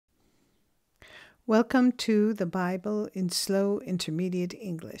Welcome to the Bible in Slow Intermediate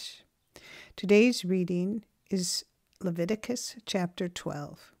English. Today's reading is Leviticus chapter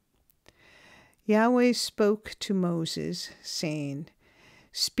 12. Yahweh spoke to Moses, saying,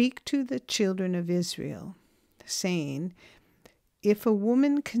 "Speak to the children of Israel, saying, If a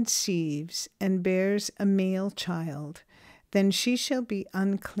woman conceives and bears a male child, then she shall be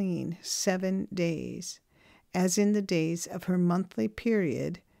unclean 7 days. As in the days of her monthly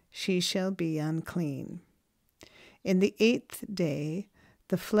period, she shall be unclean. In the 8th day,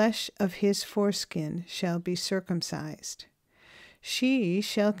 the flesh of his foreskin shall be circumcised. She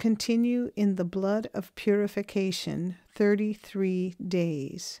shall continue in the blood of purification 33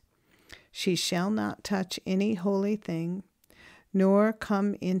 days. She shall not touch any holy thing, nor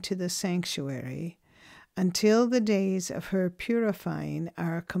come into the sanctuary, until the days of her purifying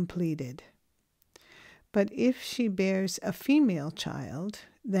are completed. But if she bears a female child,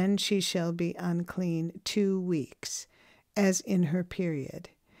 then she shall be unclean 2 weeks, as in her period,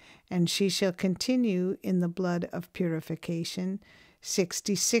 and she shall continue in the blood of purification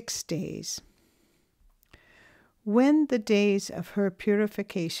 66 days. When the days of her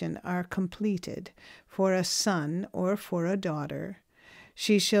purification are completed for a son or for a daughter,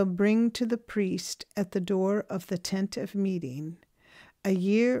 she shall bring to the priest at the door of the tent of meeting a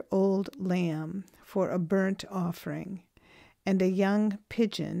year-old lamb for a burnt offering, and a young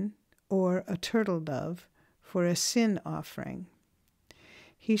pigeon or a turtle dove for a sin offering.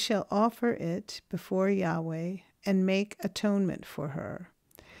 He shall offer it before Yahweh and make atonement for her.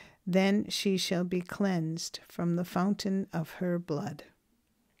 Then she shall be cleansed from the fountain of her blood.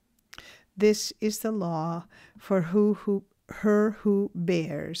 This is the law for her who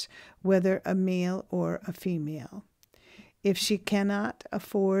bears, whether a male or a female. If she cannot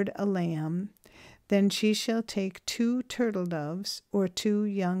afford a lamb, then she shall take 2 turtle doves or 2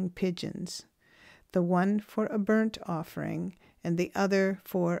 young pigeons, the one for a burnt offering and the other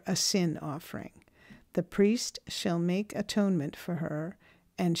for a sin offering. The priest shall make atonement for her,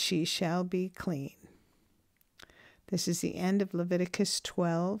 and she shall be clean. This is the end of Leviticus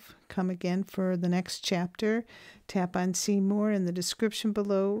 12. Come again for the next chapter. Tap on See More in the description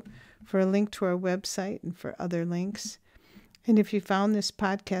below for a link to our website and for other links. And if you found this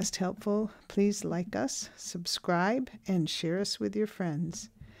podcast helpful, please like us, subscribe, and share us with your friends.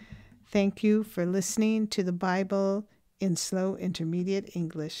 Thank you for listening to the Bible in Slow Intermediate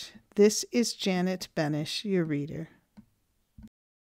English. This is Janet Benish, your reader.